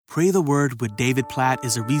Pray the Word with David Platt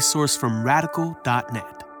is a resource from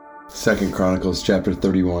Radical.net. 2 Chronicles chapter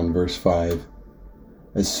 31, verse 5.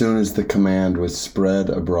 As soon as the command was spread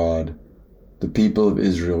abroad, the people of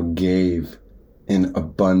Israel gave in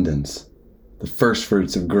abundance the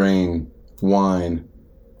firstfruits of grain, wine,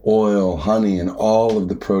 oil, honey, and all of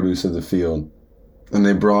the produce of the field. And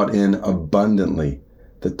they brought in abundantly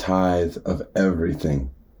the tithe of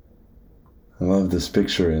everything. I love this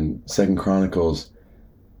picture in 2 Chronicles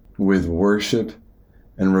with worship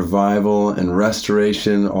and revival and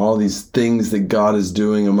restoration, all these things that God is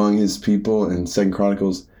doing among his people. In 2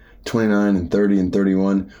 Chronicles 29 and 30 and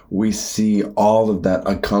 31, we see all of that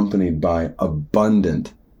accompanied by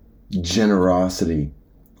abundant generosity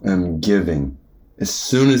and giving. As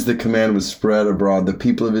soon as the command was spread abroad, the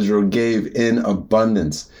people of Israel gave in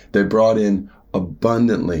abundance. They brought in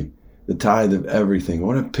abundantly the tithe of everything.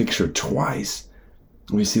 What a picture twice.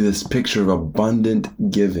 We see this picture of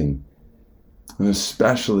abundant giving. And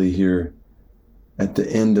especially here at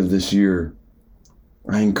the end of this year,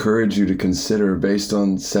 I encourage you to consider, based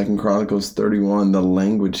on 2 Chronicles 31, the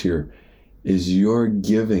language here is your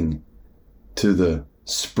giving to the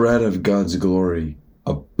spread of God's glory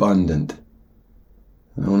abundant.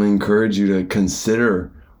 I want to encourage you to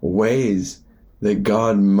consider ways that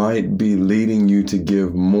God might be leading you to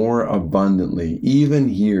give more abundantly, even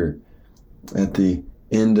here at the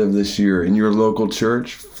end of this year in your local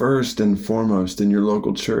church, first and foremost in your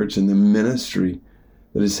local church, in the ministry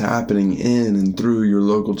that is happening in and through your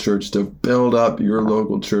local church, to build up your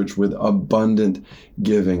local church with abundant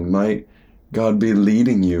giving. Might God be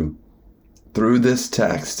leading you through this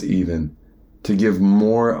text even to give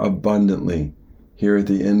more abundantly here at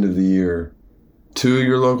the end of the year to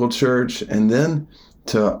your local church, and then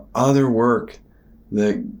to other work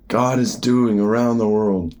that God is doing around the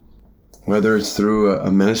world. Whether it's through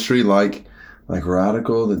a ministry like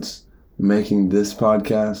Radical that's making this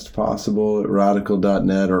podcast possible at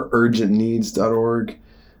Radical.net, or urgentneeds.org,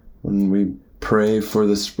 when we pray for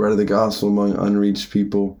the spread of the gospel among unreached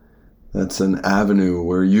people, that's an avenue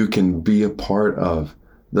where you can be a part of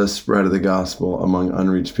the spread of the gospel among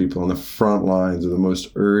unreached people on the front lines of the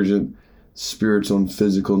most urgent spiritual and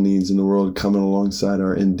physical needs in the world, coming alongside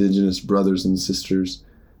our indigenous brothers and sisters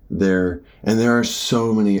there. And there are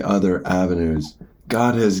so many other avenues.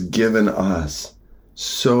 God has given us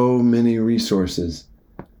so many resources.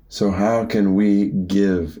 So how can we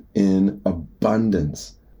give in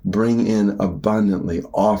abundance, bring in abundantly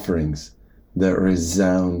offerings that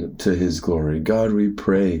resound to his glory? God, we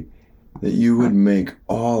pray that you would make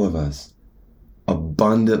all of us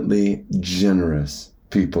abundantly generous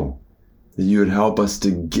people, that you would help us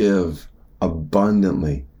to give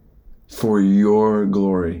abundantly for your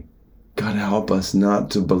glory. God, help us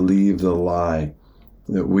not to believe the lie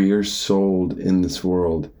that we are sold in this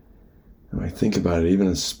world. And I think about it, even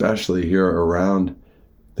especially here around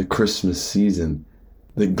the Christmas season,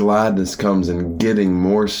 the gladness comes in getting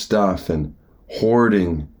more stuff and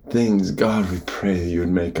hoarding things. God, we pray that you would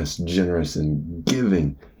make us generous in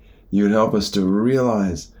giving. You would help us to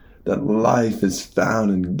realize that life is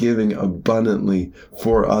found in giving abundantly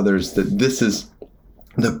for others, that this is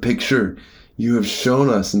the picture you have shown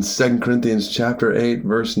us in 2 Corinthians chapter 8,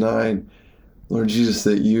 verse 9. Lord Jesus,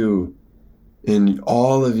 that you, in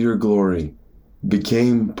all of your glory,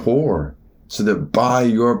 became poor so that by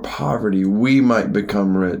your poverty we might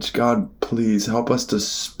become rich. God, please help us to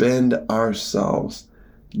spend ourselves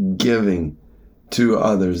giving to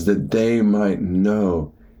others, that they might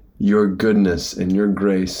know your goodness and your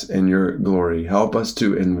grace and your glory. Help us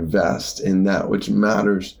to invest in that which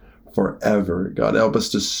matters forever. God, help us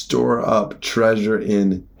to store up treasure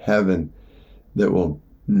in heaven that will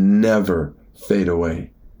never fade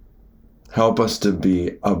away. Help us to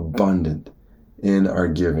be abundant in our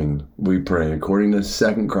giving, we pray, according to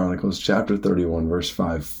 2 Chronicles chapter 31, verse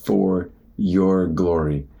 5, for your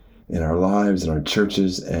glory in our lives, in our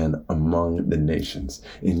churches, and among the nations.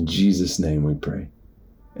 In Jesus' name we pray.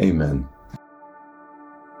 Amen.